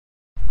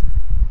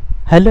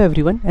Hello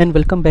everyone and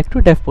welcome back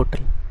to Dev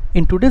Portal.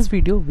 In today's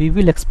video we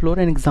will explore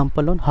an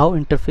example on how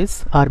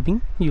interfaces are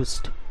being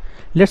used.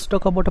 Let's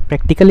talk about a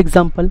practical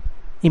example.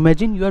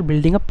 Imagine you are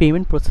building a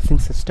payment processing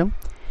system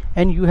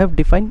and you have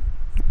defined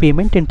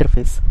payment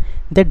interface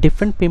that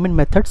different payment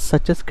methods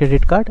such as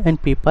credit card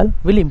and PayPal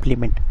will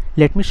implement.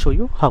 Let me show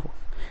you how.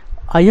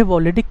 I have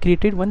already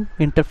created one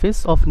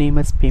interface of name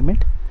as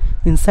payment.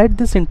 Inside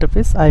this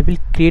interface I will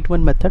create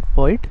one method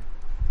void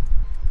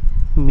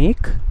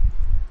make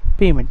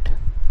payment,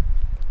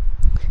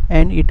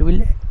 and it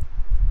will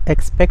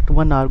expect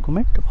one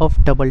argument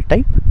of double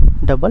type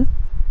double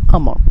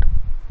amount,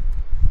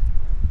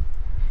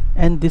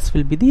 and this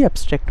will be the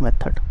abstract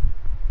method.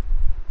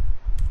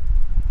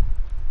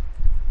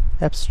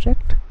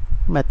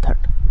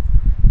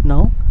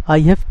 Now I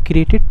have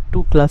created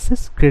two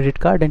classes, credit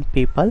card and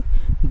PayPal.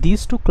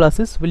 These two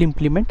classes will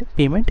implement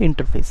payment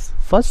interface.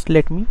 First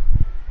let me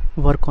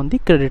work on the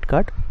credit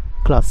card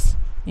class.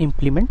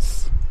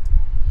 Implements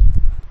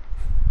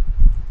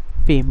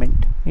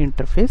payment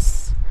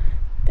interface,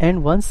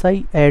 and once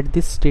I add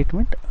this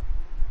statement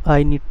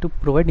I need to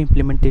provide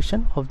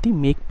implementation of the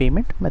make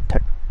payment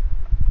method.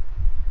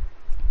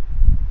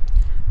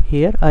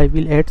 Here I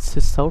will add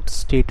sysout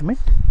statement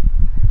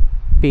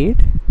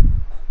paid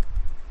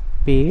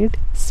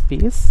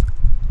space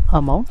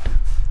amount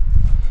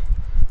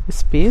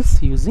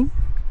space using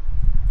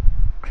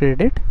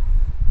credit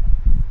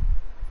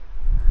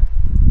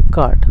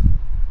card.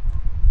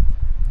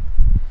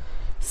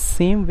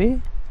 Same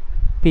way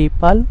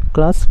PayPal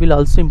class will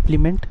also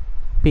implement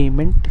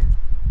payment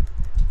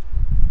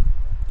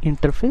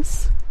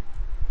interface,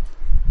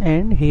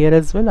 and here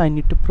as well I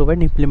need to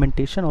provide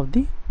implementation of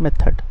the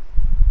method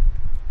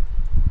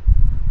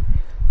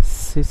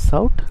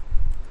sysout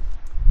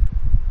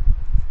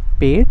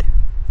paid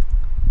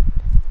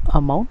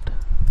amount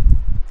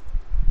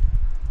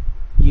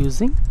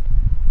using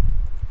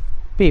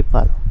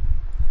PayPal.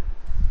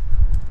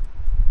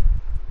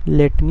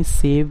 Let me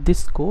save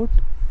this code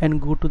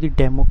and go to the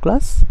demo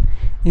class.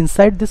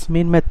 Inside this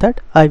main method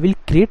I will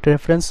create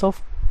reference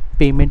of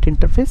payment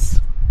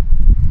interface,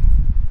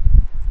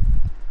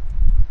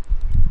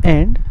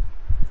 and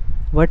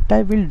what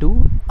I will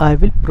do, I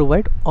will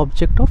provide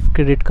object of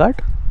credit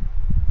card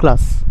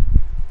class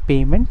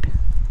payment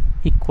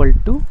equal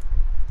to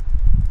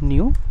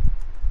new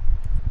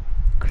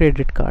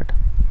credit card,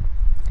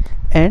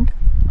 and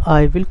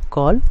I will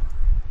call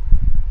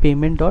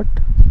payment dot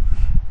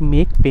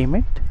make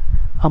payment.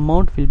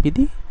 Amount will be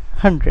the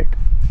 100.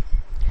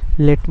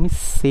 Let me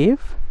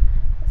save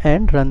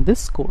and run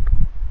this code,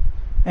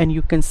 and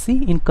you can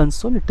see in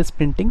console it is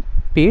printing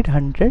paid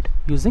 100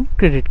 using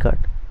credit card.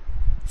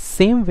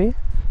 Same way,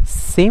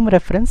 same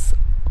reference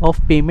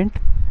of payment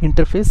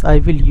interface I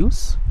will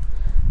use,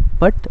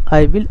 but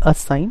I will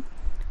assign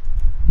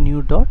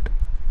new dot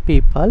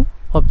PayPal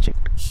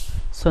object.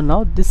 So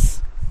now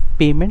this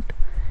payment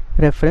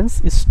reference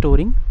is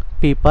storing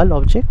PayPal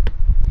object,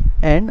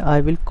 and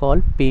I will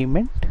call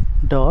payment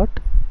dot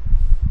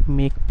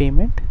make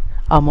payment.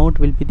 Amount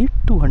will be the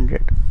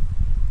 200.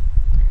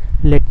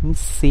 Let me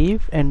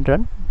save and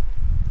run,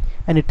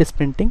 and it is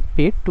printing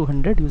paid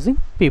 200 using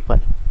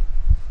PayPal.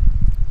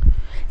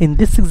 In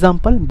this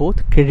example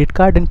both credit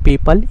card and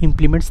PayPal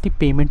implements the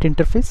payment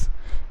interface,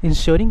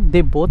 ensuring they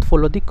both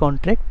follow the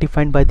contract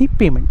defined by the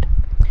payment.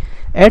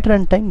 At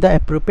runtime the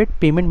appropriate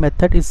payment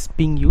method is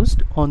being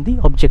used on the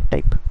object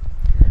type.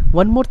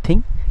 One more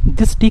thing,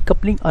 this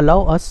decoupling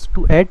allows us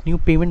to add new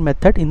payment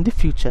method in the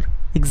future.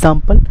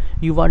 Example,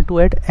 you want to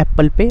add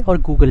Apple Pay or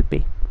Google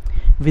Pay.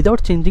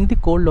 Without changing the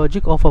core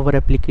logic of our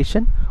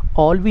application,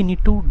 all we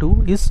need to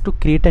do is to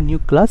create a new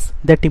class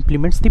that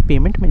implements the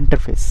payment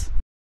interface.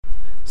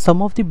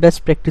 Some of the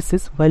best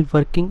practices while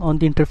working on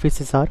the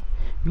interfaces are: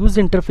 use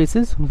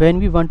interfaces when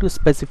we want to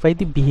specify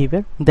the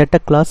behavior that a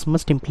class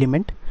must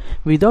implement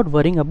without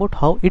worrying about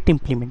how it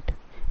implements.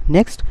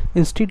 Next,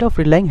 instead of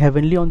relying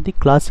heavily on the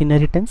class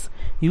inheritance,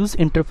 use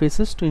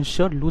interfaces to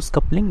ensure loose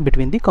coupling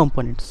between the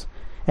components.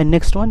 And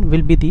next one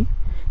will be the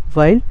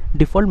while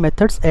default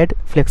methods add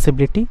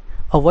flexibility,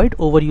 avoid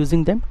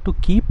overusing them to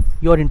keep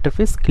your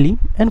interface clean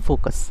and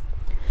focused.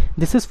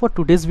 This is for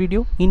today's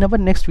video. In our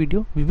next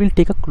video we will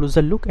take a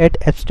closer look at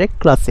abstract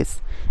classes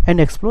and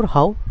explore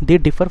how they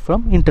differ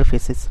from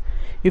interfaces.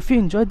 If you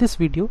enjoyed this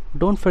video,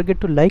 don't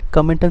forget to like,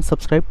 comment and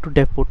subscribe to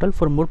Dev Portal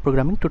for more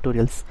programming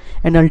tutorials.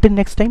 And until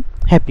next time,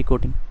 happy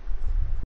coding.